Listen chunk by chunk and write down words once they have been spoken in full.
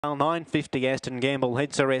950 Aston Gamble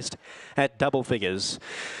heads to rest at double figures.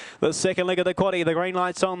 The second leg of the quaddie, the green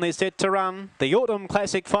light's on, they're set to run. The Autumn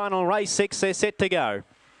Classic Final, race 6, they're set to go.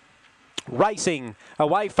 Racing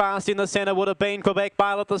away fast in the centre would have been Quebec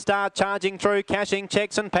Bale at the start, charging through, Cashing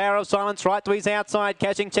Checks and Power of Silence right to his outside.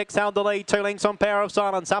 Cashing Checks held the lead, 2 lengths on Power of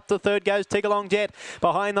Silence. Up to third goes Tigalong Jet.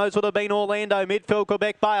 Behind those would have been Orlando, midfield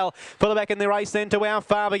Quebec Bale. Further back in the race then to Our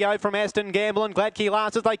Fabio from Aston Gamble and Gladkey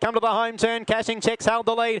last as they come to the home turn. Cashing Checks held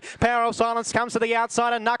the lead. Power of Silence comes to the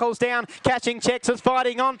outside and knuckles down. Cashing Checks is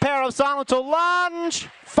fighting on. Power of Silence will lunge.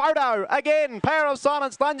 Photo again. Power of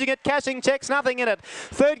Silence lunging at Cashing Checks, nothing in it.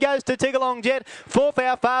 Third goes to Tigalong Jet. Fourth,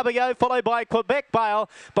 Our Fabio, followed by Quebec Bale.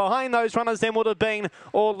 Behind those runners then would have been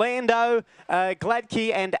Orlando,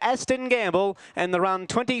 Gladkey and Aston Gamble. And the run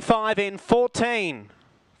 25 in 14.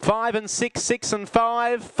 5 and 6, 6 and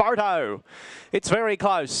 5. Photo. It's very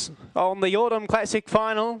close on the Autumn Classic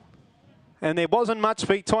Final. And there wasn't much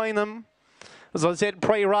between them. As I said,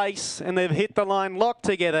 pre-race. And they've hit the line locked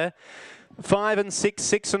together. 5 and 6,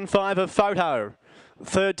 6 and 5 of Photo.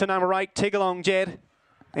 Third to number 8, Tigalong Jet.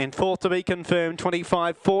 And fourth to be confirmed,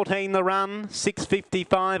 25-14 the run,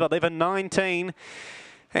 6.55, 11.19.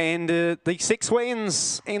 And the 6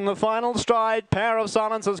 wins in the final stride. Power of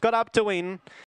Silence has got up to win.